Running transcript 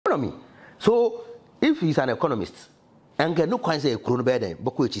economy. So if he's an economist, and can no quite say a crown bed,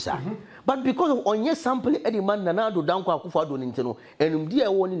 but because of on your sample, any man nanado down Kwakufado Nintendo, and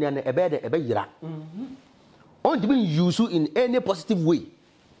dear one in a bed a beira. On to be used in any positive way,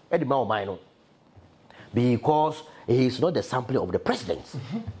 Eddie Mao because he is not the sample of the president.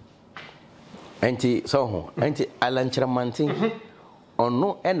 Anti Alan Kyeremanteng or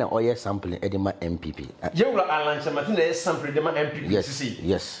no any oil sampling Edema NPP. You are Alan Kyeremanteng is sampling Edema NPP.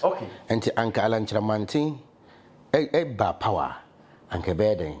 Yes. Okay. Anti Uncle Alan Kyeremanteng a bar power and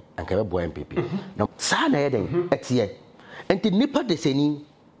Kebeden and Kebebo NPP. No, Sana Eden at ye. Anti Nipper de Seni.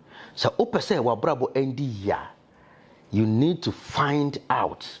 So Opese wa Brabo Ndia. You need to find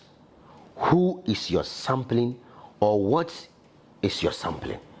out who is your sampling or what is your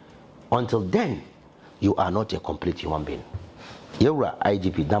sampling. Until then, you are not a complete human being. Yeura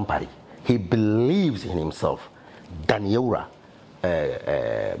IGP Dampari, he believes in himself than Yeura,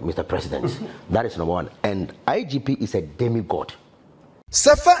 Mr. President. That is number one. And IGP is a demigod.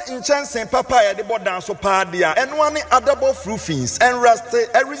 Safa in chance and papaya the board dance so padia and one adable fruitings and rust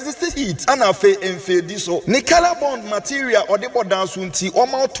and resist heat and a fay and fay diso. Nicola bond material or the board dance unti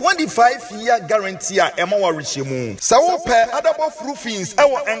almost 25-year guarantee a Emma Richimu. So pair adable fruitings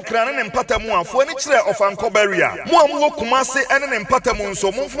our and cranan and patamua for an inch of Ancoberia. Muamu Kumase and an empatamun so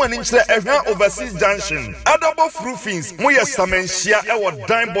move for an inch overseas junction. Adable fruitings, Moya Samensia our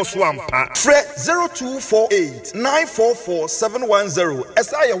dime boss wampa. Fred 0248 944 710.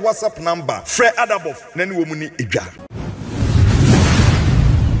 Esaya WhatsApp number Fred Adabov nani womuni ija.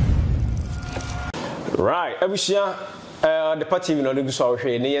 Right, Abusia the party we no do so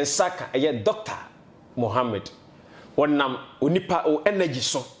hwe ne yen saka ye Dr. Mohammed wonam onipa o energy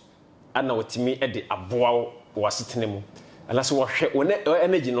so ana wotimi e de aboa wasetene mu ana so wo hwe wona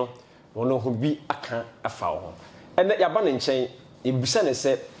energy no wono ho bi aka afa ho ene yaba ne nchen ebisa ne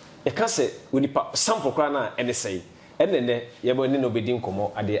se e ka se onipa sample kra na ene sei ene yebo ni no bedi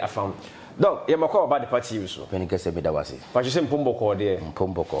nkomo ade afam donc ye makwa about the party you so when kese be da wase pa je mpomboko de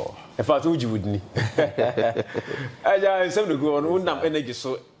mpomboko e fa to ujibudni aja sem de go on unam energy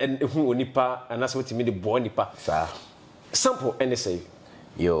so hu onipa anase wotimi de bo onipa sa sample ene say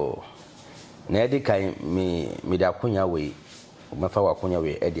yo na edi kan mi da kunya we mafa wa kunya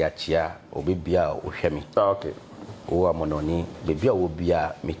we edi achia obibia ohwemi okay o amononi bebia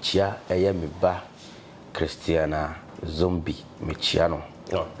obia mechia eye meba Christiana Zombie Michiano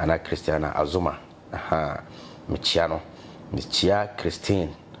ana Christiana Azuma Michiano Michia Christine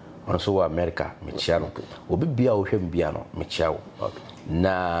onso wa America Michiano obi bia o hwem bia no Michiao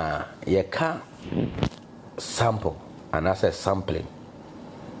na yeka sample ana say sampling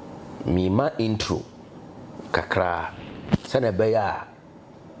mima intro kakra sana beya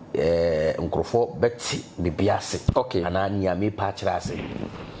nkrofo beti bibiase okay ana nia me pa kirase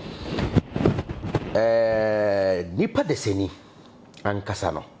nipa deseni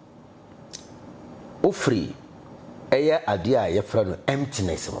ankasa no ofri eya ade a ye fra no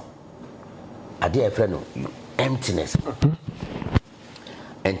emptiness mo ade a fra no emptiness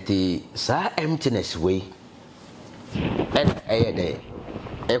and the sa emptiness way and eya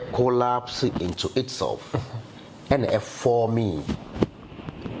a collapse into itself and a forming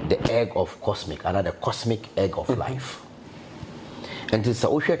the egg of cosmic, another cosmic egg of life. And it's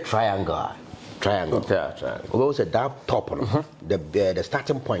a triangle. Yeah, we also that top the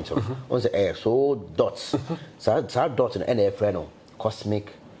starting point on the air, so dots. So dots in any friend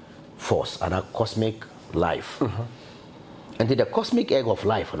cosmic force and a cosmic life. And the cosmic egg of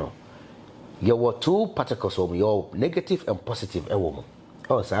life, you were two particles of your negative and positive oh,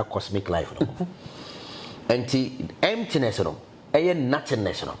 it's a cosmic life. And the emptiness,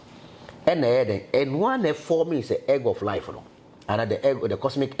 nothingness, and one for me is the egg of life, and the egg, the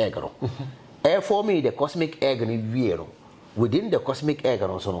cosmic egg. For me, the cosmic egg within the cosmic egg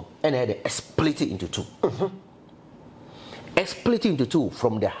also, and they split it into two. Split into two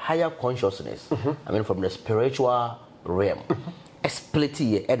from the higher consciousness. I mean, from the spiritual realm. Split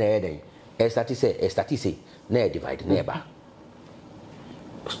it and they say, never divide, never.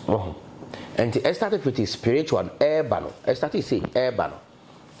 And it started with the spiritual and urban. I started say urban,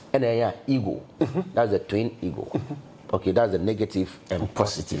 and then ego. That's the twin ego. Okay, that's the negative and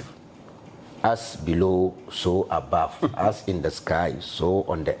positive. As below, so above. As in the sky, so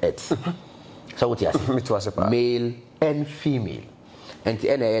on the earth. So what you say? Male and female. And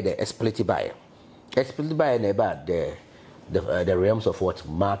the split by. Split by the realms of what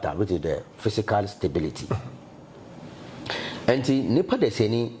matter, which is the physical stability. And the nipa de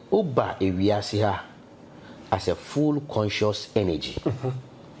seni uba ewiase as a full conscious energy.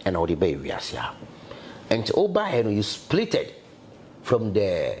 And all the bay ewiase. And uba you split it from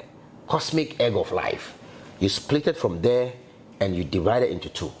the cosmic egg of life. You split it from there and you divide it into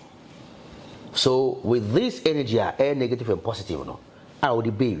two. So with this energy, air negative and positive, no, I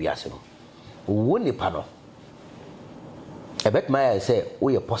would be yes, no. One the panel. I bet my say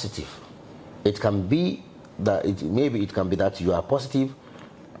we are positive. It can be that it can be that you are positive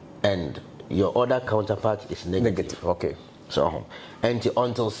and your other counterpart is negative. Okay. So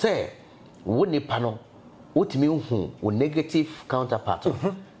until say one the panel, what mean who negative counterpart,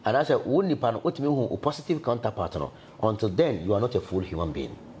 and I said one the panel, what mean who positive counterpart. No, until then you are not a full human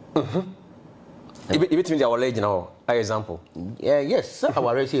being. It means our age now. Example. Yes,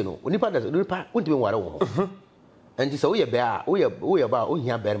 our race, you know. Nipa won't be what and so we are bear, we are about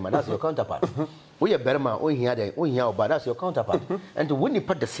here Berma, that's your counterpart. We are Berma, we here, but that's your counterpart. And to win the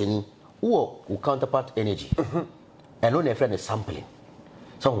part the same, who counterpart energy. And only a friend is sampling.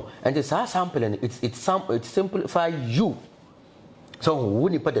 So, and it's our sampling, it simplify you. So,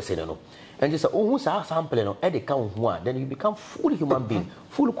 when you put the same, and it's almost our sampling at the count one, then you become full human being,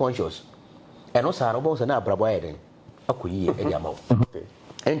 full conscious. And also, I was an abrabo a queer amount.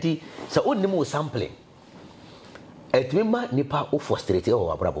 And so only more sampling. Et member nipa o frustrated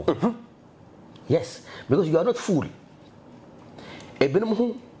or abrabo. Yes, because you are not full. Ebenum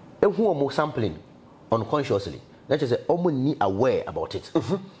who more sampling unconsciously. That is only aware about it.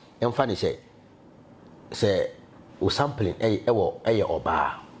 And funny say o sampling or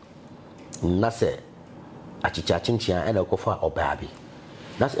bar. Nase achicha chinchia and a kofa or baby.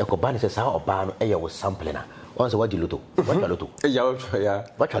 That's a cobani says how bar was sampling. Once what you look what you look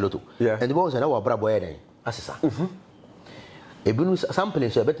what you look and the ones and our brabo assessor. Ebunu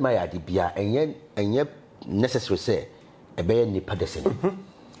sampling so a bit my idea and yet necessary say a bear nipa descent.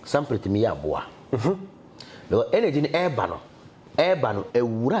 Sample to me a boa. The energy in air banner, a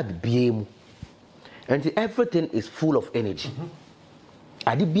word beam, and everything is full of energy.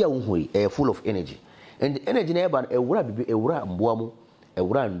 Adibia unhui, full of energy, and the energy in air banner, a word be a word mbuamu, a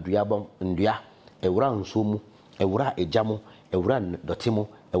word ndiabam, ndia, a word sumu, a word a jamu, a word dotimo,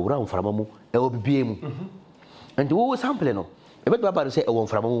 a word framamu, a obiemu. And the whole sampling, a bit about say a one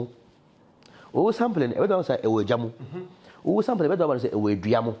framamu, oh sampling, a bit say a way jamu, oh sampling, a bit about say a way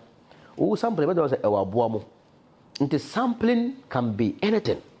diamu, oh sampling, a bit say a wabuamu. And the sampling can be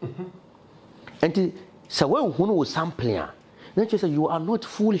anything. And the so when who knows sampling, then just say you are not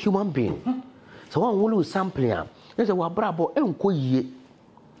full human being. So one who knows sampling, then say wa brabo enko ye.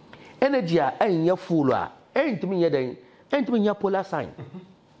 Energy and your full ain't me then ain't me your polar sign.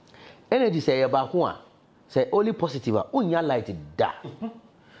 Energy say about one. Say only positive, only light da.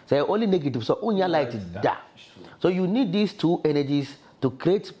 Say only negative, so only light da. So you need these two energies to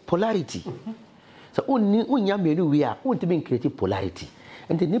create polarity. So only we are going to be creative polarity.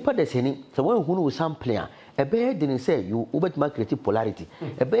 And the nipa de seni, so when who knows some player, a bear didn't say you ubet my creative polarity.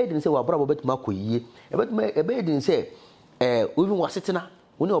 A bear didn't say wa brabo bet mako ye. A bear didn't say even was sitting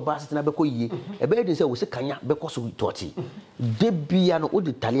we know about sitting beko ye. A bear didn't say we say kanya because we taught de biano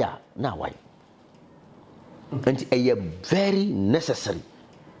odi talia na why. And a very necessary.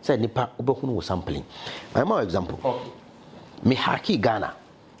 Say nipa ubekunu was sampling. My more example. Me haki Ghana.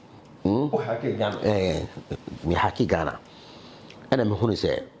 Me haki Ghana. And I'm going to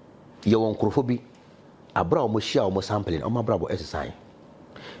say, you want crofobia, a brow must share almost sampling on my bravo exercise.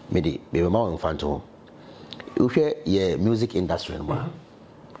 Maybe more in front of you share your music industry.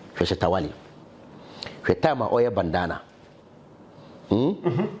 Shetawali. Shetama oya bandana.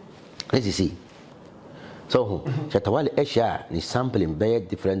 Let's see. So, Shetawali Esha is sampling bear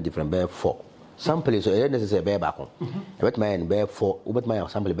different bear 4. Sampling so necessary bear back on. I bet my bear 4, but my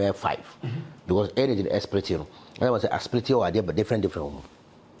sample bear 5. Because energy is split. I was a split idea, but different.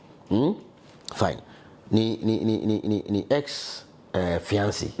 Fine. Ni ex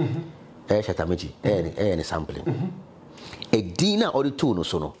fiancé. Shatamichi. Any sampling. A dinner or the two no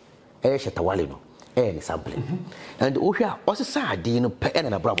sono. Shatawali no. Any sampling. And Osha also sad dino pen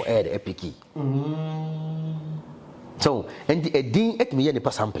and a bravo air the epic. So and a din at me any per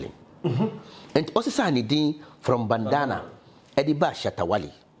sampling. And also sign the from bandana Ediba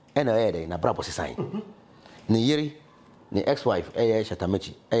Shatawali and a air in a brabo sign. Ni yeri ni ex-wife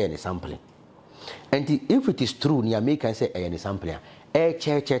Shatamichi any sampling. And if it is true, ni American say any sampling,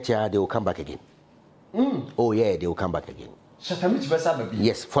 they will come back again. Oh yeah, they will come back again. Shatamichi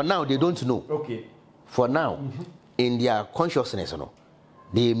yes, for now they don't know. Okay. For now, in their consciousness, no,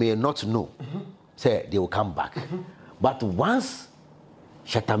 they may not know. Say they will come back. But once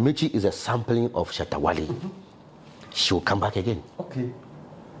Shatamichi is a sampling of Shatawali, she will come back again. Okay.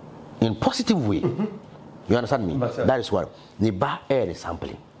 In positive way. You understand me? That is what Niba air is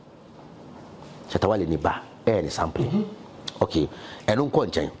sampling. Shatawali Niba air is sampling. Okay, and on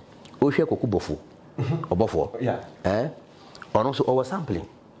conchain. Osha Kokubofo. Obofo. Yeah. Or also over sampling.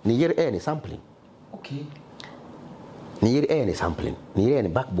 Near any sampling. Okay. Near any sampling. Near any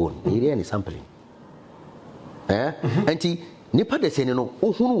backbone. Near any sampling. And nipa de sene no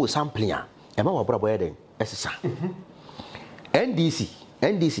ohunu wo sampling a e ma wabra boye den esesa NDC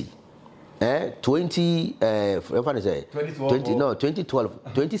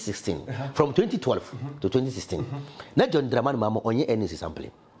 2016 from 2012 to 2016 na John Dramani Mahama onye NDC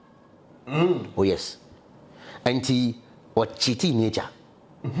sampling oh yes anti o chiti nature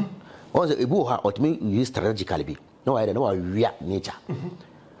also ebu ha otimi use strategically bi no why no wia nature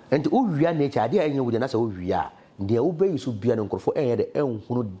and o wia nature dey enye wo dey na say o wia they obey so be an uncle the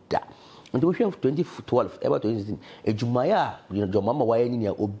enhunu da and we have 2012 about 2016 ejumaya you know mama why any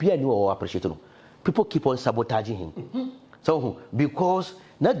obi ani o appreciate no people keep on sabotaging him so because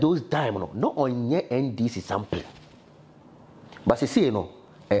not those time no onye NDC sampling but see you know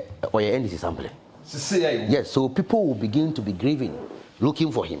or NDC sampling yes so people will begin to be grieving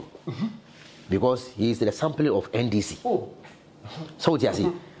looking for him because he is the sampling of NDC so what you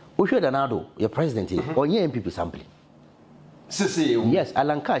see we should anado your president on your NPP sampling. Yes,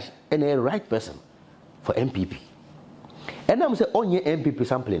 Alan Cash and a right person for NPP. And I'm saying on your NPP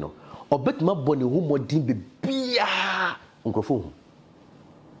sampling or bet my bonny who more deem be beer uncle.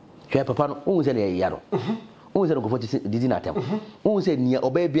 Papa who said a yarrow. Who said go did not tell. Who said near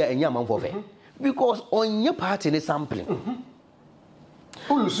obey beer and yaman for fair. Because on your part in the sampling.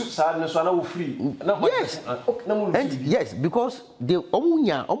 Yes. And yes, because the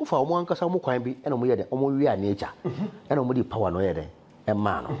omunya omufa omuankasa omukwan bi ena omuyede omuwia nature ena omudi power no yede e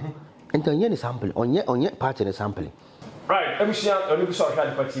man no ento onye ni sample onye part ni sample right ebusia onibuso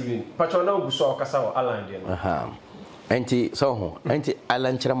hwade party patcho na obuso okasa wo Alan de no enti so ho enti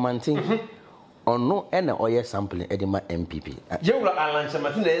Alan Kyeremanteng ono ena oye sample e de ma NPP yewura Alan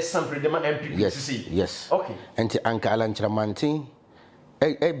Kyeremanteng na sample de ma NPP yes okay enti anka Alan Kyeremanteng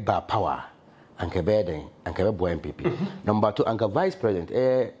ba power anke beden anke be boy NPP number 2 anka vice president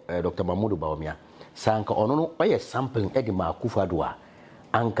Dr. Bawumia sanka ono no oye sampling e de ma Akufo-Addo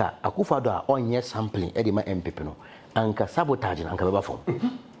anka Akufo-Addo a onye sampling e de ma NPP no anka sabotage anka be ba fom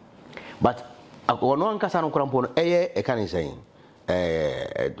but ono anka sanu krampo no e kan say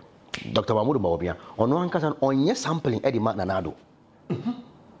Dr. Bawumia ono anka san onye sampling e de ma Nanado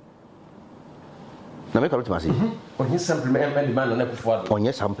na me karoti masi onye sample e de ma na Akufo-Addo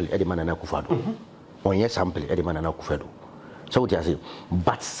onye sample e de ma na Akufo-Addo onye sample e de ma na Akufo-Addo so what you say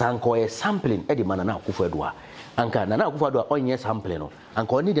but sanko e sampling e de ma na Akufo-Addo anka na Akufo-Addo onye sample no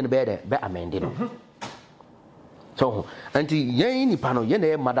anka oni de be amend no so anti yen ni pano yen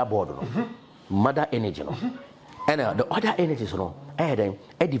e motherboard no mother energy no and the other energies no then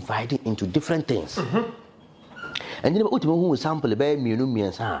divided into different things and then ultimately who sample be mienu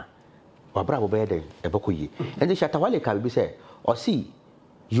miensa Wabrabo beden ebokoyi. And the Shatawale can be said, or see,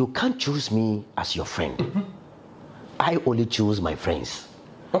 you can't choose me as your friend. I only choose my friends.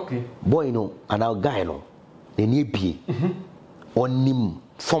 Okay. Boy no, and our guy no, they need be on him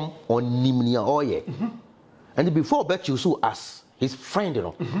from on him near oye. And before bet you so as his friend, you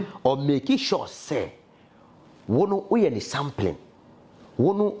know, or making sure say, one we any sampling,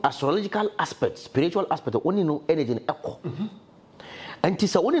 one astrological aspect, spiritual aspect, only no energy in echo. And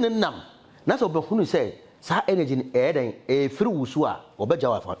tis a one in a nam. Na so be hunu say sa energy ni eden e firi wusu a obeja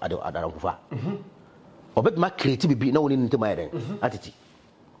wa adarankufa obet ma create bibi na woni ntema eden atiti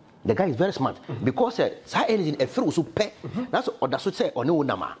the guy is very smart because sa energy e firi wusu pe na so oda so say one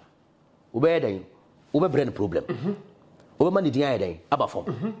wonama obe eden obe brain problem obe man di eden aba form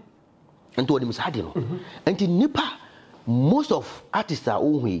ento oni misadi no enti nipa most of artists are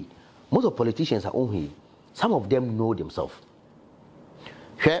onhui most of politicians are onhui some of them know themselves.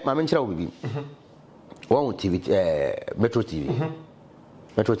 Mama nchira obibi. One TV Metro TV.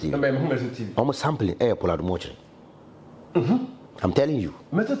 Metro TV. Metro TV. Almost sampling Portor mochre. I'm telling you.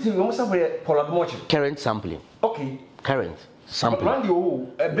 Metro TV almost sampling Portor mochre. Current sampling. Okay. Current sampling. Radio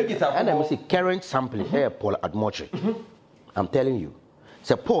big it up. And I say current sampling Portor mochre. I'm telling you.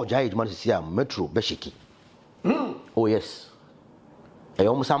 Say Paul Jai man see Metro Beshiki. Oh yes. I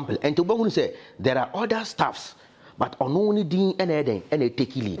almost sample. And to go say there are other staffs. But on only ding and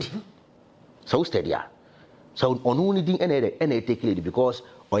take lead. So steady. So on only ding and take lead because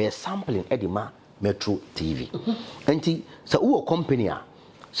or a sampling Edima Metro TV. And so company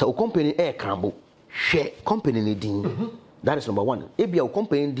so company air crambo share company ding. That is number one. If you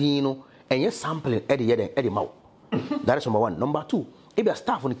company dino and you're sampling Eddie Mouth. That is number one. Number two, if you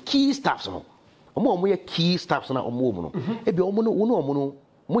staff on key staffs no. Omo key staffs na omo no. If you omo no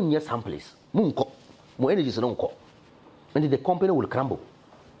munya samples. Munko. Mo energy no nko. and the company will crumble.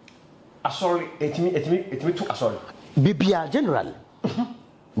 Sorry, it me too. Sorry. Bibia generally,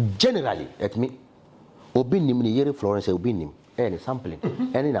 at me. Obinim ni yere Florence obinim. Any sampling.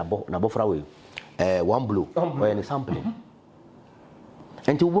 Any na bofra way. One blue or any sampling.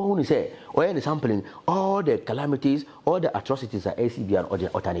 And to who say, or any sampling, all the calamities, all the atrocities are ACB and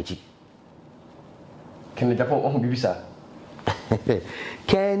alternative. Can the Japan on Bibisa?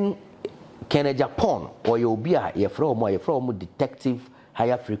 Can a Japan or you be a from detective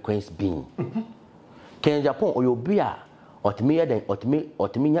higher frequency being? Can Japan or you be a automated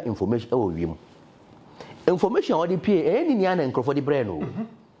information over him? Information or the PA any nyan and for the brain.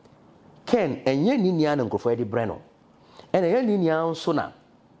 Ken and yen nyan and for the brain. And a yen sooner.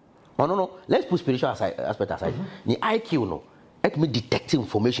 Oh no, let's put spiritual aspect aside. The IQ no, let me detect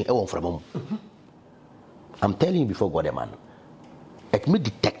information from home. I'm telling you before God, man. Let me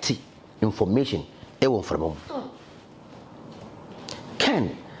detect information from home.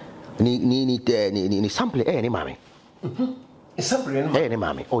 Ken, ni sample any mommy. Sample any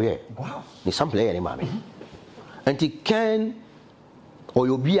mommy. Oh yeah. Wow. Ni sample any mommy. And he can or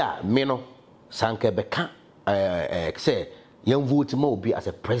you be a meno sanke beka say young vote more be as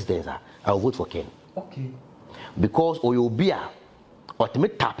a president. I'll vote for Ken. Okay. Because or you be a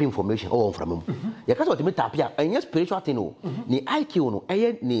ultimate tap information all from him. You can't ultimate tap ya and yes spiritual thing no. Ni IQ no,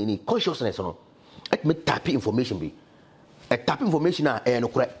 ni consciousness no. Ultimate tap information be. A tap information na no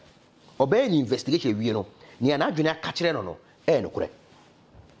correct. Obey any investigation we no. Ni anadwene akachire no no correct.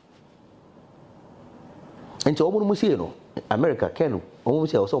 And so omo say no America Ken omo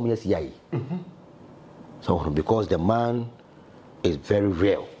say also omo CIA. So because the man is very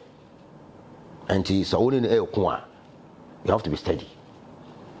real. And he's only in you have to be steady.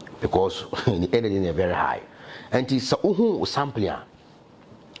 Because the energy is very high. And he's a sampling.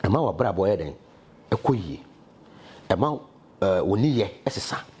 A man wa bra boy den ekoyi. A man oni ye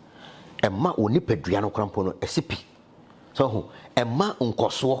esesa. A man oni pedua no krampo no esipi. So a man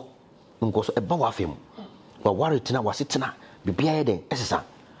unkoso e ba wa fem. Wa ware tina wasetena bibia ye den esesa.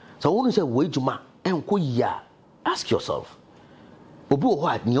 So when you say wejuma enkoyi a ask yourself. Obi wo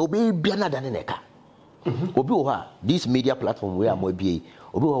ha ni obi bia na dan neka. Obi wo ha this media platform where am obi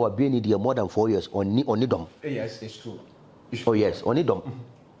obi wo ha bia ni there more than 4 years on dom. Yes, it's true. Oh yes, on dom.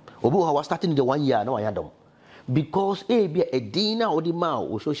 Obi wo ha was starting the 1 year na wan dom. Because bia a dina odi ma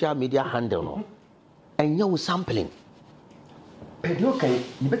o social media handle no. And you sampling. Pedo kan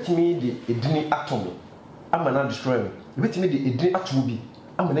you betimi the edini atom amana destroy me. You betimi the edini atom bi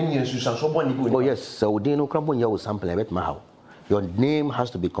amana nyen susan so boni bi. Oh yes, so dino krabo nya wo sampling bet ma how. Your name has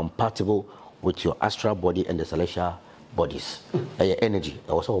to be compatible with your astral body and the celestial bodies. Your energy.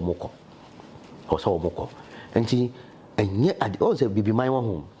 Also moko. And yet, also be my one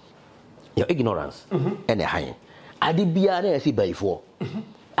home. Your ignorance and a high. Adi biana si bay for.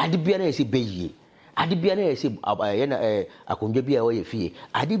 Adi biana si bay. Adi biana si a conjubia or a fee.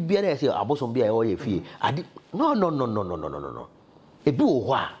 Adi biana si a bosom bia or a fee. Adi no. A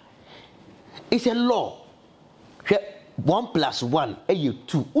boo. It's a law. 1 + 1 =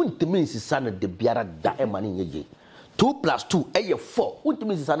 2. Ultimately, son of the biara da money ye. 2 + 2 = 4.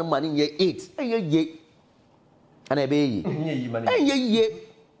 Ultimately, son of money ye 8. Ye. And I be ye.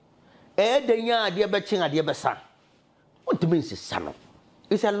 The ya dear betching at the besa. Ultimately, son.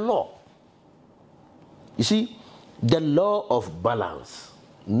 It's a law. You see, the law of balance.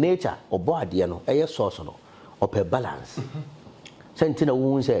 Nature or body, a source or per balance. Sentinel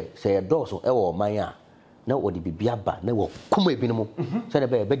won't say a dorsal or maya. Na odi bibia ba na wo kuma ebinom so na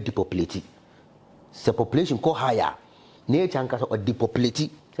be depopulate se population ko higher nature anka so depopulate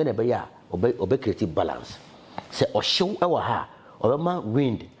so na be ya obe create balance se ohyew e wo ha obema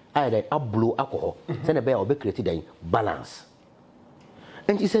wind either ablow alcohol so na be obe create den balance.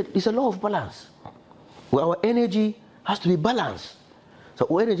 And it's a law of balance where our energy has to be balanced. So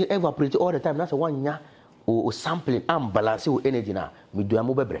our energy evaporate all the time. That's one nya o sampling and balance o energy na me do am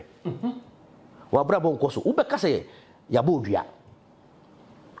bebre wabrabo nkoso ubekase yabodua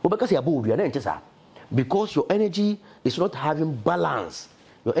na ntesa because your energy is not having balance.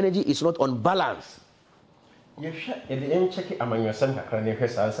 Your energy is not on balance. Check amanyosam kakra ne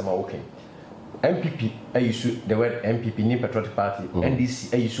hwesa sama okay. NPP ayisu the word NPP New Patriotic Party,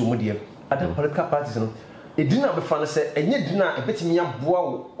 NDC ayisu modie other political parties no edina be fa say enye dina ebetimi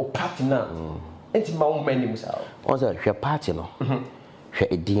aboa o party na enti ma wo mani musa o say hwe party no hwe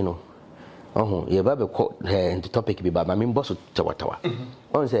edino ye ba be ko the topic be ba ma me boss tawa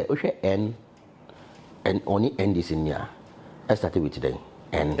on say o hwe N and only NDC nia I started with today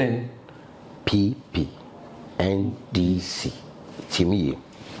NPP NDC timi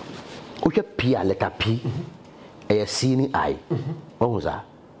o hwe P a letter P a C ni I. What was that?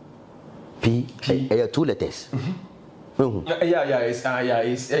 P. A 2 letters. It's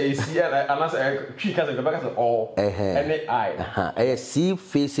unless she can go back to all any I. A C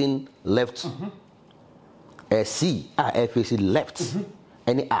facing left. A C facing left.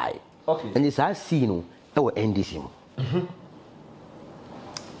 Any I. Okay. And it's I C no. That will end this.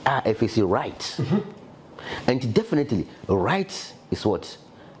 I facing right. And definitely right is what?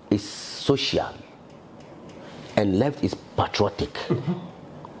 Is social. And left is patriotic.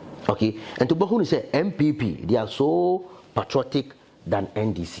 Okay, and to Bahuni say NPP, they are so patriotic than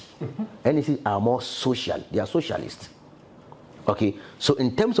NDC. NDC are more social, they are socialists. Okay, so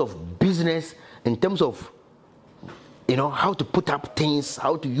in terms of business, in terms of how to put up things,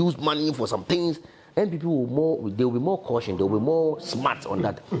 how to use money for some things, NPP they will be more cautious, they will be more smart on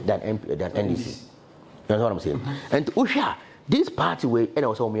that than NDC. You know what I'm saying? And Usha, this party way, and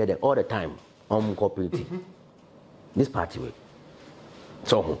also me there all the time on cooperative. This party way.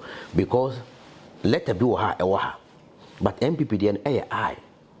 So, because let her be her, but MPP then I,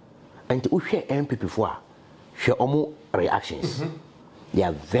 and to share MPP for share almost reactions. They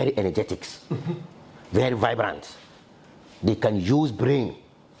are very energetic, very vibrant. They can use brain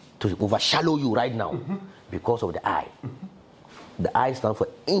to overshadow you right now because of the I. The I stands for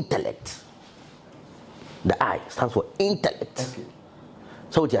intellect. The I stands for intellect. Okay.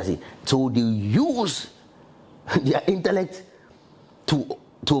 So what you see? So they use their intellect to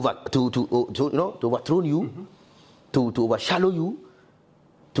overthrow you, to overshadow you,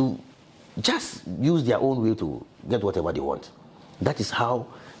 to just use their own way to get whatever they want. That is how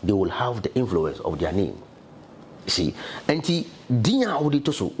they will have the influence of their name. See, and the dia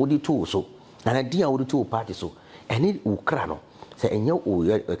audito so, and a dia audito party so, and it ukrano say and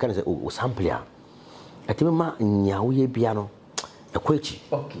you can say sampler. A timma nyawe piano, a quechi,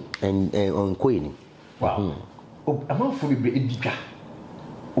 okay, and on queen. Wow. A man for be edika.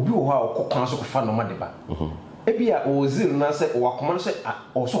 Obi wo ha okokwan so kofa no ma de ba. Ebia o zero na say o akoma say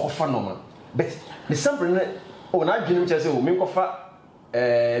o so kofa no ma. But the sample na o na adwene mche say o me kofa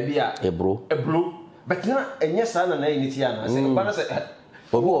bia ebro. But na enye sa na ni tia na say ba na say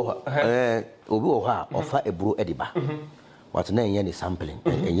obi wo ha ofa ebro e de ba. What na enye ni sampling,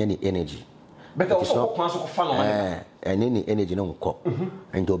 enye ni energy. But o so kokwan so kofa no ma de ba. Ene ni energy no nko.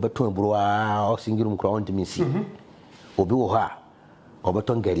 And obeton ebro o singirum kro on timi si. Obi wo ha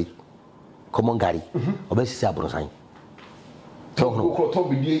obeton gari common gari obesisi abrosan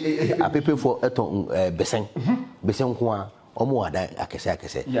a people for eton besen ko a omo ada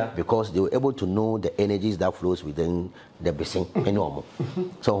akese because they were able to know the energies that flows within the besen ene omo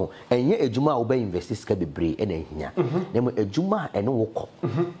so enye ejuma obe invest ska bebre ene hia na mo ejuma ene woko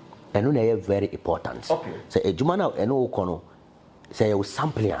eno na very important so ejuma na ene woko no say you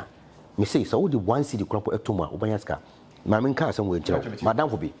sampling me say so the one city crop etoma obanyaska Mamin can't some way, Madame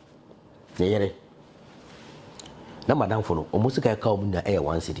for be. Nay, now, Madame for no, almost a come in the air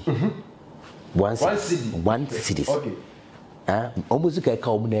one city. One city. Okay. Almost a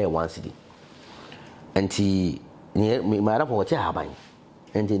come in the air one city. And he near me, Madame for what you have, and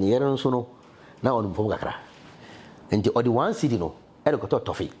in the air so now on Fogakra. And the other one city no, Erocoto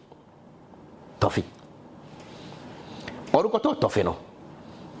toffee. Orocoto toffee no.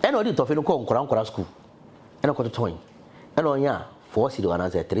 And all the toffee no come Koran school. And I got a toy. And on ya 4 city or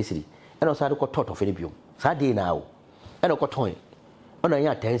another 3 city. And also I got tot of Philippine. Saturday now. And I got toy. And on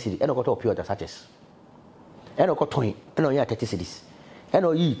ya 10 city. And I got pure such. And I got toy. And on ya 30 cities. And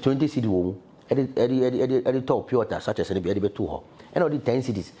on ye 20 city woman. Edit top pure such as any bit to her. And all the 10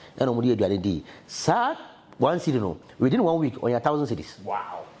 cities. And on the other day. Sad 1 city no. Within 1 week on your 1,000 cities.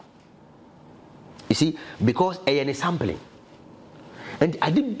 Wow. You see, because a sampling. And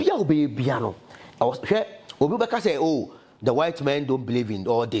I did be a piano. I was here. Obubaka say, oh, the white men don't believe in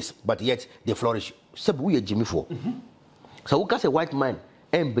all this, but yet they flourish. So we are Jimmy for. So we can say white man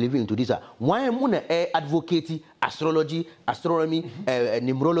ain't believing into this. Why am I advocate astrology, astronomy,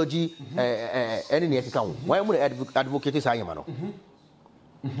 numerology, any account? Why am I advocate Sayamano?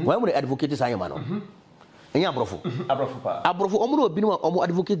 Why am I advocate Sayamano? And Abrofu. Abrofu, Omo Bino, Omo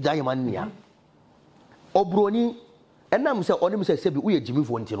advocate Diamania. Obroni, and I'm saying, only say, we are Jimmy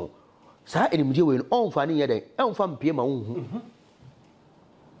for Antino. Sa enimje we on fa ne yede en fa mpie ma wonhu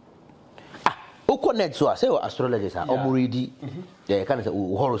o connect so say astrologist omuridi they can say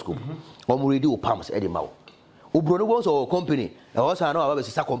horoscope omuridi o palms e de ma o bro no go so company e o sa na ba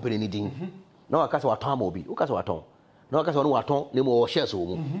sisa company ni din na wa ka se waton ma obi o ka se waton na wa ka se no waton le mo shares o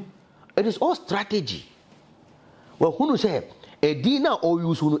mu it is all strategy well who no say e din na o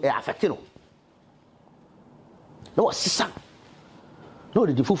use no e affect no no sisa no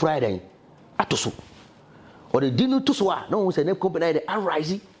the full Friday atoso or the dinu to swa no one say ne company the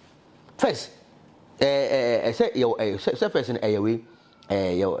arise first say first in away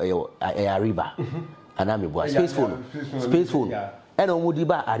Ariba and I'm a space phone and omudi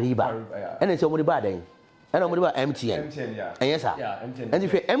ba Ariba and it's omudi ba then and omudi ba MTN and yes sir and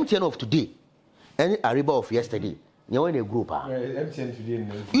if you MTN of today and Ariba of yesterday you're in a group MTN today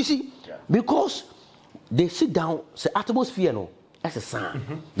you see because they sit down say atmosphere no as a sound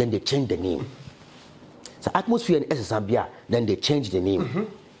then they change the name so atmosphere as a sound then they change the name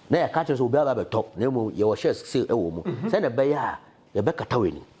now your catchers will be able to top name your shares say send a buyer you better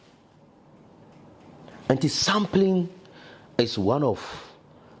taweni and the sampling is one of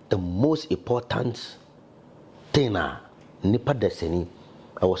the most important thing nipa destiny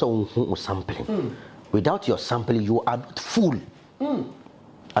I was on sampling without your sampling you are not full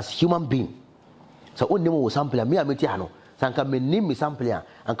as human being so only mo sample me ameti ano sanka me nim me sample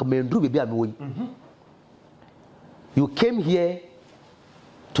anka me ndru bebia me woyi you came here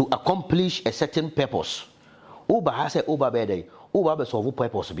to accomplish a certain purpose uba ha say uba be dey uba be solve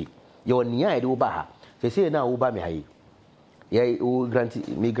purpose bi your nia dey uba ha say na uba me hayi ye o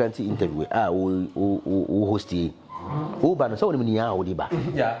grant interview o host uba no so ni nia o di ba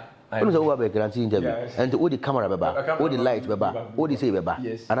yeah I know uba be grant interview and o di camera beba o di light beba o di say beba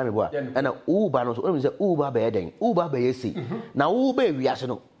ana me boa and uba no so o say uba be dey uba be yesi na uba wi ase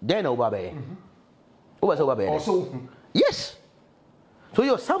no then na uba be uba say uba be also yes. So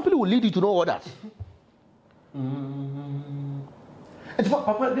your sample will lead you to know all that.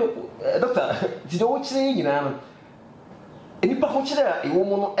 Papa, doctor, did you watch saying you know? Any part a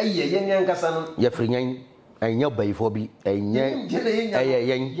woman a young cousin? You're free, and you're by 4B, and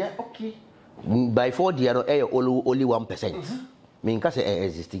yeah, okay. By 4 the other only 1%. Mean Cassie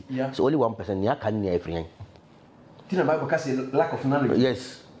existing, so only 1%. Yeah, can you free? Didn't Bible Cassie lack of knowledge?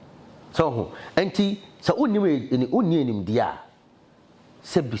 Yes. So, auntie, so only in the union, dear.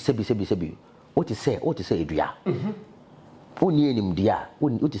 Sebi. What is say Edria? Only him dear,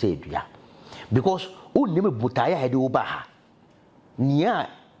 what is say Edria? Because only me butaya had Ubaha. Nia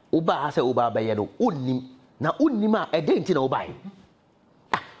Ubaha say Uba Bayano, only now only ma a dent in Obai.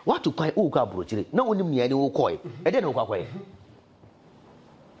 What to cry Uka Bruchili? No only me any koi, and then Uka Quay.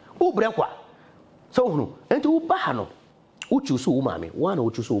 Ubrequa. So, and to Ubahano. Uchusu mammy, one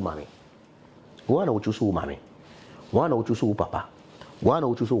Uchusu mammy. One Uchusu mammy. One Uchusu papa. One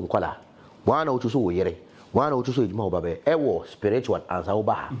or two so nkwala one or two so yere one or two so ejuma obabe e wo spiritual answer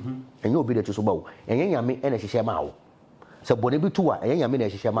oba and you be the so bawo enye nyame e na hihye ma wo se bone bi tuwa enye nyame na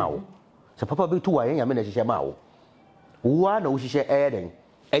hihye ma wo se papa bi tuwa enye nyame na hihye ma wo wa na wo hihye eden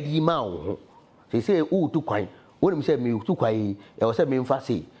edi ma wo se u tu kwan woni se me tu kwan e wo se me mfa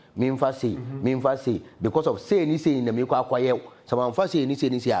say because of say na me kwa kwaye se man fa say ni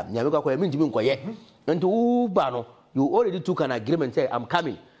a nyame kwa kwaye me ntimi nkwaye nti u ba no you already took an agreement say I'm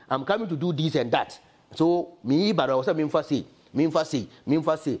coming to do this and that so me but I was me say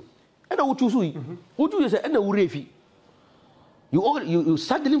and I would choose you say and refi you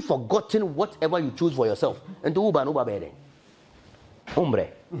suddenly forgotten whatever you choose for yourself and to uba no ba be hombre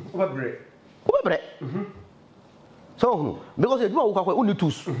so because you do what only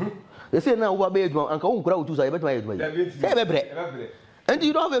choose they say now uba be and ka unkura choose I bet my and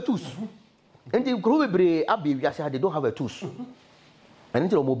you don't have a choose. And the Grovebre Abbey, they don't have a tooth. And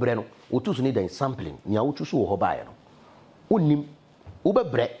until Mobreno, or tooth need a sampling, near Uchusu or Hobayan. Unim Uber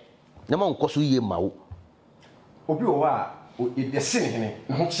bread, the monk cosu ye mau. Obioa, if the sin,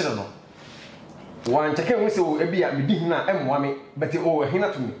 no children. One taken whistle, a beer, be dinner, and wammy, but the old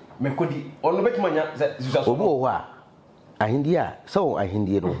hinna to me, Mekodi, or no better mania that Oboa. I India, so I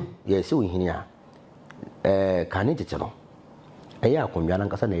Hindiano, yes, so in here. Can it channel? Aya kunjana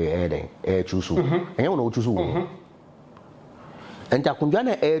nkasa na chusu enya no chusu enta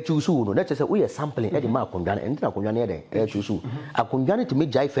kunjana chusu no let say we sampling e de ma kunjana enta kunjana e chusu akunjana to me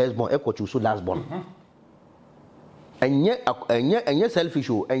jai first born e ko chusu last born enye selfish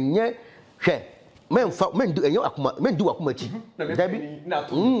o enye hwe men do akuma chi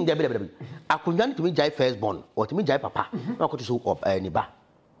debi akunjana to me jai first born or to me jai papa na ko chusu ni ba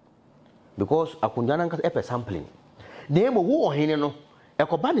because akunjana nkasa e sampling name wo ohene no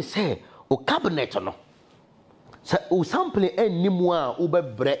ekoba ne se o cabinet no sa o sample enimu a wo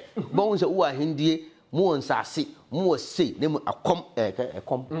bebre bon se wo ahendie mu nsase mu se name akom e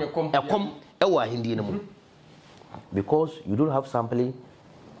wo ahendie no mu because you don't have sampling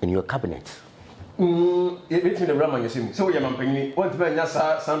in your cabinet it the Roman you see so we am panyini want to nya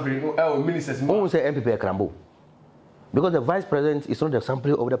sampling no ministers mo say NPP Krambo because the vice president is not the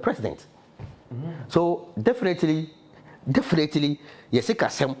sampling of the president so definitely yesika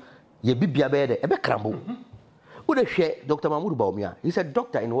sem ye bibia be de ebe krambo Who they share Dr. Mahmoud Bawumia? He's a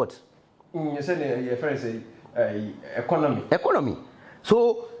doctor in what? You said your friend say economy. Economy.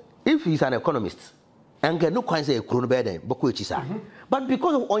 So if he's an economist, and get no coin say a crown better, but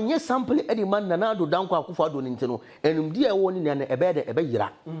because of on your sample, any man nanado down Kwakufa do Nintendo, and dear one in a bed a beira.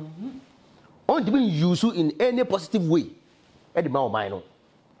 On to be used in any positive way. Eddie Mao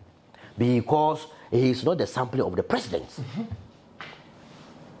because he is not the sample of the president.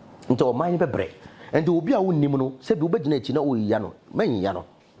 Into a mind break. And to be a woman, said Yano, many Yano.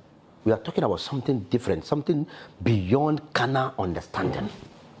 We are talking about something different, something beyond carnal understanding.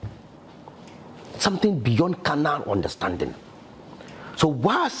 Something beyond carnal understanding. So,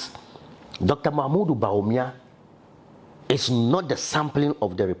 whilst Dr. Mahmoud Bawumia is not the sampling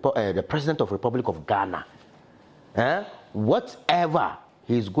of the President of the Republic of Ghana, whatever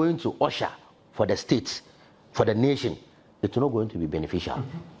he is going to usher for the states, for the nation, it's not going to be beneficial.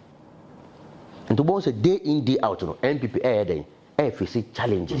 And to both say day in, day out, NPP face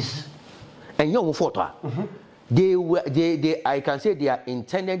challenges. And young photo, I can say they are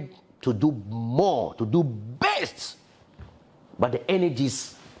intended to do more, to do best, but the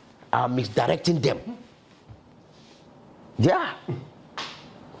energies are misdirecting them. Yeah,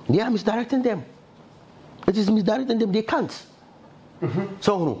 they are misdirecting them. It is misdirecting them. They can't.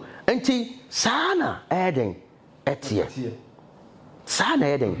 So, until Sana Eden etie,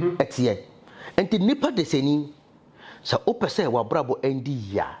 Sana Eden etie, until Nipa deseni, so opese wa brabo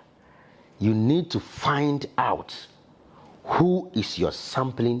endi ya. You need to find out who is your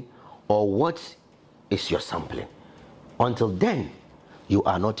sampling or what is your sampling. Until then, you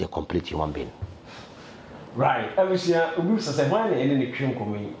are not a complete human being. Right. Obviously, we say why any the cream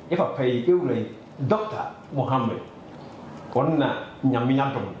coming. If I pay you Dr. Mohammed, on na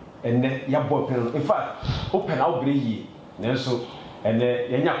nyamiadom, and then your boy. In fact, open out brave, so and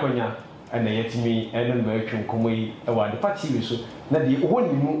then Yanyakonya and the Yetimi and then American Comey about the party. So now the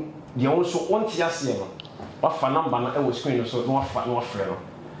one they also want year. What for number and was screen so no fat no friend.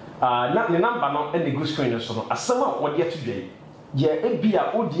 Not the number and the good screen so as someone what yet today. Yeah,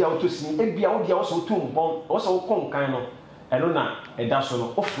 Ebia Odia to see Ebia Odia also too bomb also come kind of Elona and that's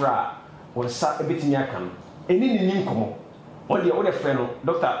on offer or sat a bit near can. And in the income or the other friend,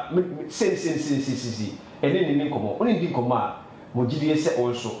 Doctor Sensi, and in the income, only the income, Mojidi said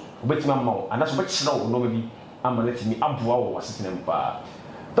also, but my mouth, and that's what snow no maybe I'm letting me up was sitting in bar.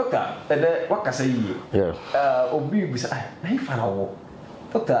 Doctor, what can I say? Yeah, Obi beside I found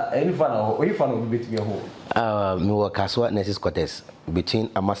Doctor, any fan or you found a bit me home. Miwa Kaswa Nessus Cortes between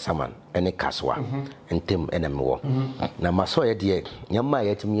Amasaman and a Kaswa and Tim and a Mo. Now, my soya dear, Yama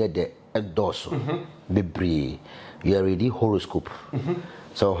yet me at the dorso, Bibri, you are ready horoscope.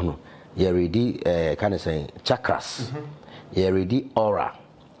 So, you are ready, kind of saying chakras, you are ready aura,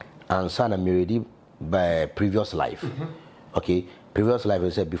 and son am ready by previous life. Okay, previous life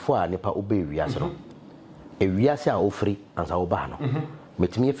is before I never obey Viasano. A Viasa ofri and Saubano.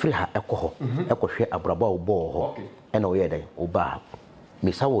 Metimi free ha ekoho ekohwe abraba obo ho ena wo yede oba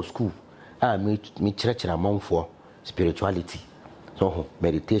me sawo school me chirechira manfo spirituality so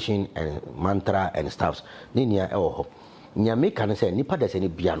meditation and mantra and stuffs ni nia e wo ho nya me kan say nipa da se ni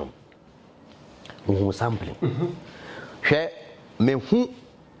bia no hu sampling hwe me hu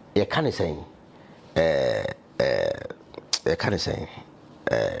ye kan say ye kan say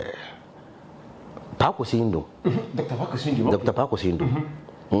Pako Sindo. Dr. Pako Sindo.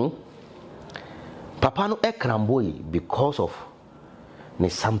 Papa no ekramboy because of the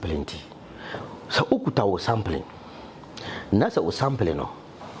sampling. So ukuta was sampling. Nasa was sampling no.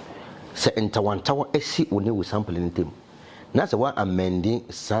 Se entawantawa esi one was sampling team. Nasa wa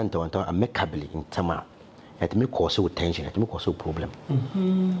amending santa wantawa amicably in tama. It may cause you tension, it may cause you problem.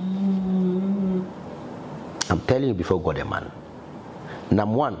 I'm telling you before God a man.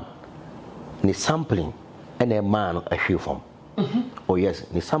 Number one. Ni sampling and a man a shoe from. Oh yes,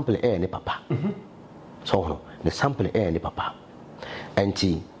 ni sampling any papa. So ni sampling any papa. And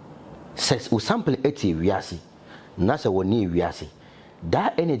he says we sample 80 wiasi. Nasa woni wiasi.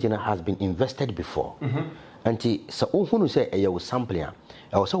 That energy has been invested before. And he so who say a you sampling.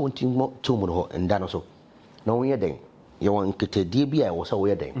 I was so wanting more 2 months and done also. No we then. You want to DB I was so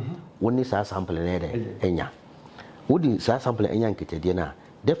weird then. When is our sampling enya. Would you say sampling enya kitediana?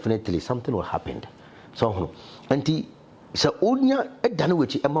 Definitely something will happen. So, anti so unya e dane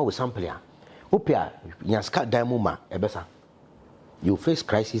wechi ema we sample ya. Opia nyaska daimuma ebesa. You face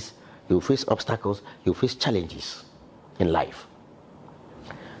crisis, you face obstacles, you face challenges in life.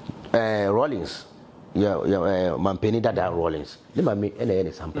 Rollins, Mampeni Dada Rollins. Nema me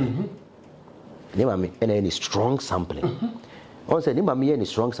any sampling. Nema me any strong sampling. On say, Nima me any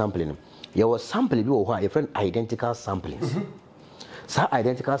strong sampling. You was sampling you a friend identical samplings. So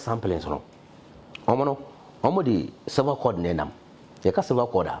identical samplings, no. Omo the silver cord nenam. You can silver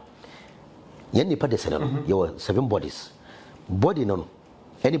cord. You need put the you were 7 bodies. Body no.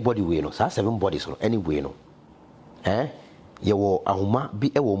 Anybody we know. So 7 bodies no. Anyway no. You were ahuma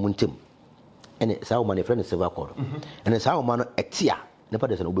be a woman team. And it's our man friend silver cord. And it's our man a tia. Never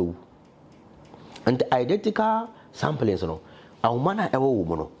there's an obew. And the identical samplings no. Ahuma ever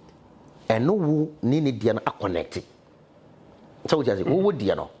woman. And no who need the connected. So we just say, who would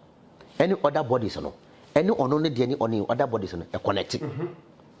the no? Any other bodies no? Any only any other bodies no? Connected.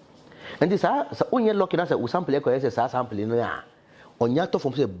 And this are so when you're looking at a sample, you say sample in there. On your top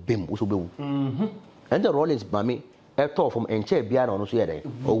from say bim, also be. And the Rollins mammy, a top from enche biano no so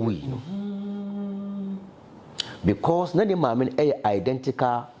or we. Because none of mammy a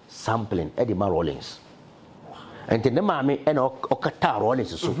identical sampling at the Rollins. And the mammy and okata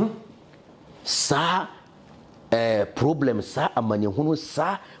Rollins so. Sa problem sa amanye hunu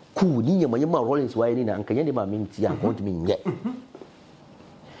sa ku ni nyama nyama Rollins wa ni na ankanya de ma minti ya want me nye.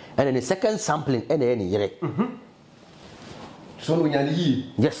 And then the second sampling any yere. So we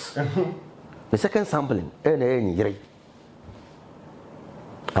yi. Yes. The second sampling any yere.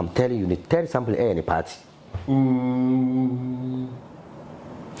 I'm telling you, the third sampling any party. I'm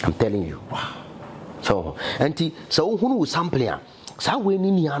telling you. Wow. So so hunu sampling sa we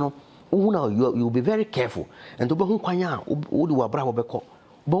ni ano. You'll be very careful. And to be kwanya udi wa bra obeko.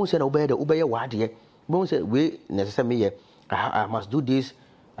 Bon say na obede obeye wade. Bon say we necessarily I must do this.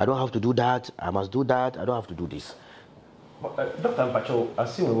 I don't have to do that. I must do that. I don't have to do this. Dr. Mpacho, I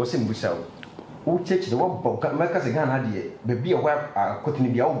see we was in Busau. Who church the one make say Ghana dey be a wa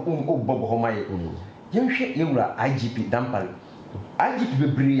kotini bia o bobo homaye. Yenhwe yewura IGP dampare. IGP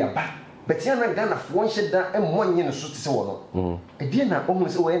bebre aba. But yana Ghana for one shed down and 1 year so to say no. A dear na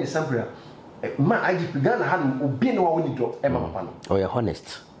almost away in the sample. Man, I give Ghana hand will be no one drop Emma Pano. Oh, you're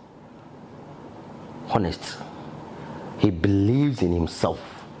honest. Honest. He believes in himself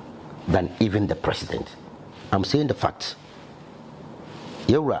than even the president. I'm saying the fact.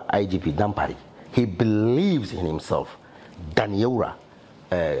 Yura IGP Dampari. He believes in himself than Yura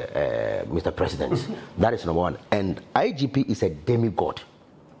Mr. President. That is number one. And IGP is a demigod.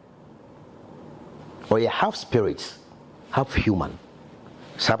 Or you have spirits, have human.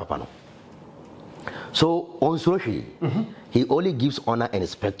 Sapapano. So on social, he only gives honor and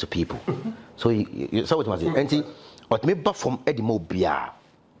respect to people. So he saw what must say. And he what me back from Edimo Bia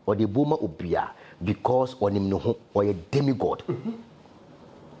or the Boma Obia because on him no or a demigod.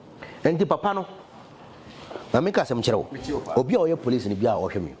 And the papano. I make us some chero. Obia or your police in the Bia or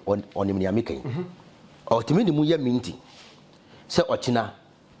him on him near making. Or to me the Muya minty. Say Ochina.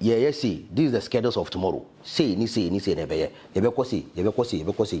 Yeah, see, this is the schedules of tomorrow. Say, ni never ye. Yebeko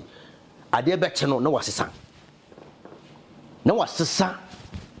see. Are there better no wasisa? No wasisa.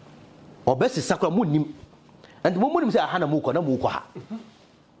 Or best is sacra munim. And the moment say a hana muko na muko.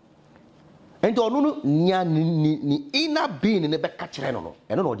 And no nya ni ina being in the back catch no.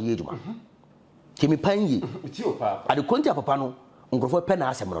 And no the age man. Kimi panyi. At the conti papa no, ungrofo pen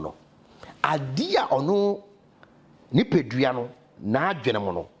asem no. Adia ono ni pedriano. Na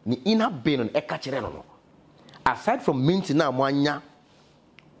adwenemono ni ina being e ka kire no aside from minti na moanya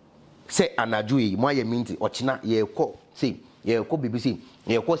say anaju yi mo aye minti ochina ye ko say ye ko BBC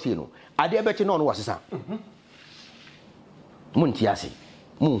ye ko say no ade e be che no no wasesa munti ase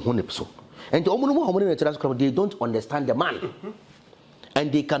mun hu ne so and omuno mo homo ne tira so they don't understand the man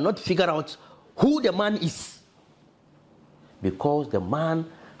and they cannot figure out who the man is because the man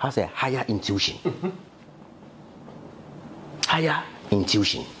has a higher intuition. Higher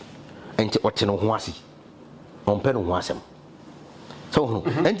intuition and otino huasi on pen huasem so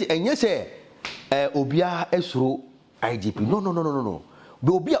and yes obia esuro IGP no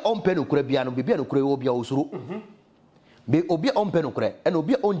be obia on pen okura bia no be bia no kura obia osuro be obia on pen okura and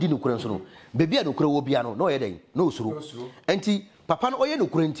obia on di no kura so no be bia no kura obia no yeden no osuro enti papa no oye no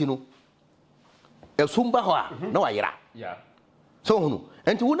kura enti no esumba ho a na wayira yeah so hunu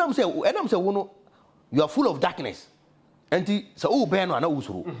enti wonam say enam say wono you are full of darkness. And so who can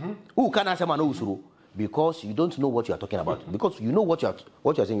answer man usuru because you don't know what you are talking about because you know what you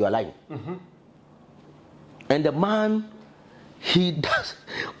are saying you are lying. And the man he does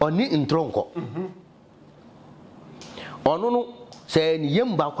only in tronco. Onono say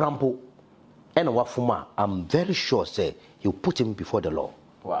yemba krampo and wafuma I'm very sure say he'll put him before the law.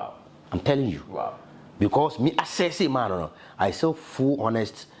 Wow. I'm telling you. Wow. Because me assess man I say full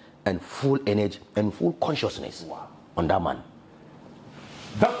honest and full energy and full consciousness. Wow. On that man.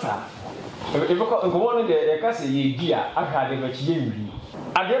 Doctor, if you go on the case ye gear, I had a much yimri.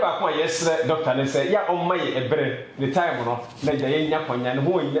 I gave up my yes, doctor, and say, yeah, on my the time or let the yapon and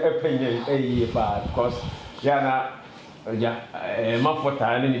who in the opinion a year bad, because Yana, month for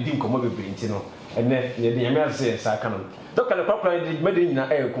time and it didn't come over Brintino, and then the American says, I cannot. Doctor, the proper Medina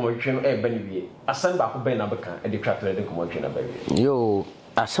air commotion air benny, a sand back of Benabacan and the tractor commotion of baby. Yo,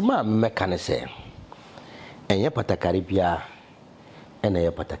 as a man mechanic, and your patacaribia. And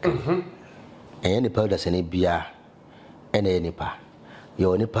a pataka. And any powders any beer and any nipa.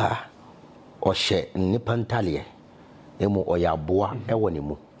 Your nipa or share nipantalia. Emo or ya boa,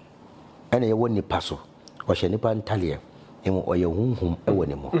 ewanimu. And a one nipaso or share nipantalia. Emo or your hum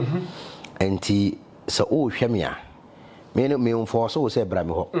ewanimu. And tea so old shamia. Me for so say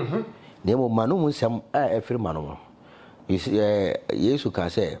Bramiho. Nemo manum some a free manum. Yes, you can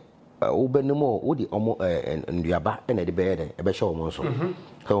say. Ubenemo udi omo and yaba and the bed a besho monso.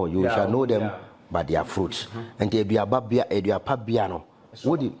 So you shall know them by their fruits. And they be a babia a pabiano.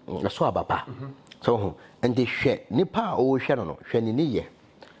 Woody a swabapa. So and they share nipa o shano, shani ye.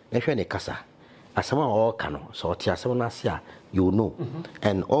 And shani casa. As some all cano, so tia samasia, you know.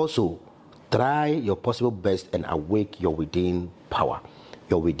 And also try your possible best and awake your within power,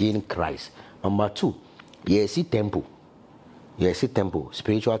 your within Christ. Number 2, yes, temple. Yes, temple,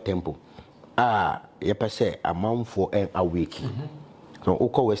 spiritual temple. You say a month for an awake. So,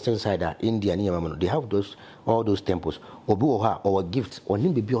 Oko Western side, India, they have all those temples. Obuoha or gifts or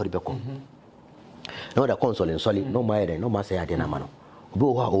nimbi or beko. No, the console and solid, no matter, no master adenamano.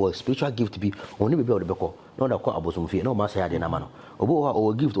 Obuoha or spiritual gift be only be or beko. No, the call abosum fee, no master adenamano. Obuoha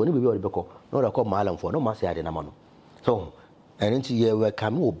or gift only be or beko. No, the call malam for no master adenamano. So, and into ye were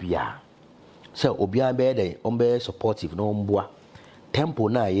Camobia. So obia be ombe supportive no mbua temple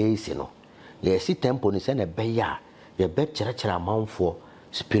na ye isi no ye si temple ni se na be ya ye be chira man for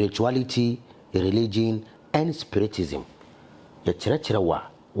spirituality, religion and spiritism ye chira wa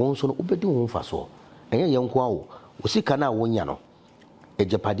won so no obedi won fa so enye ye nko awo osika na wonya no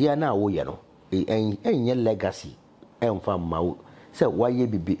ejepadia na wo ye no enye legacy emfa mawo se waye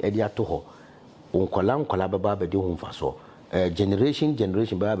bibi edi ato ho onkola baba be di won fa so generation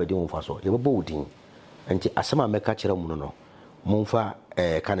baba de wonfa so ye bebo wudin enti asema meka kire mu no monfa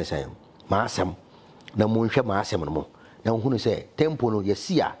kanesa ma asem na monhwe ma asem no na hunu se tempo no ye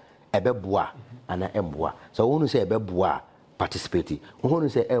sia ebeboa ana emboa so hunu se ebeboa participate hunu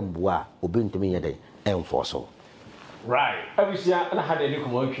se emboa obintumi ye den enforce. Right. Abisia na had any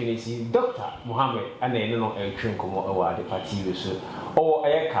community Dr. Mohammed and then no entry komo award the party so or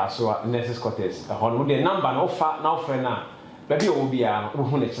air castle nurses quarters on the number no fa now friend na baby obia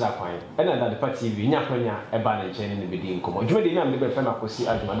who na chira kwan and then the party we nya kwanya e ba na chen ni be di komo dwuma de na me be friend akosi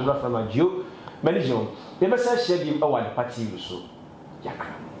aduma do friend ma gio manager they be say share di award the party so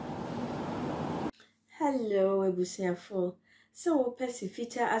yakra. Hello ebusiafo so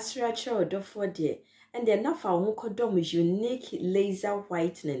pesifita asra cho do for there. And then now for one unique laser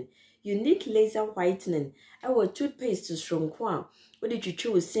whitening. Unique laser whitening. Our toothpaste strong kwa. What did you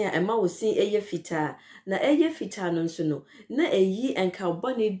choose saying? And ma was saying eye fita. Na eye fita non no. Na ye and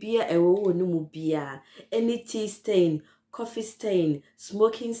carbonate beer a wo no mu beer. Any tea stain, coffee stain,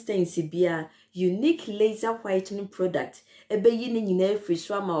 smoking stain si beer. Unique laser whitening product. Ebe yini nyina free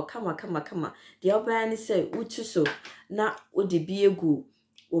swama o kama. The other say utu so. Na odi be gu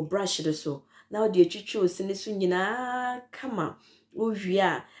o brush the so. Now the chuchu sinisu nyina kama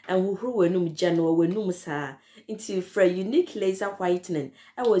uvia and who wenum jano wenum sa into for unique laser whitening.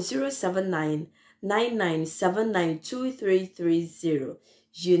 I was 07999792330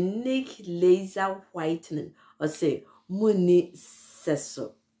 unique laser whitening or say muni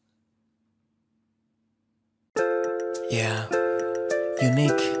seso. Yeah,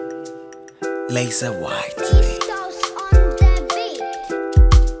 unique laser whitening.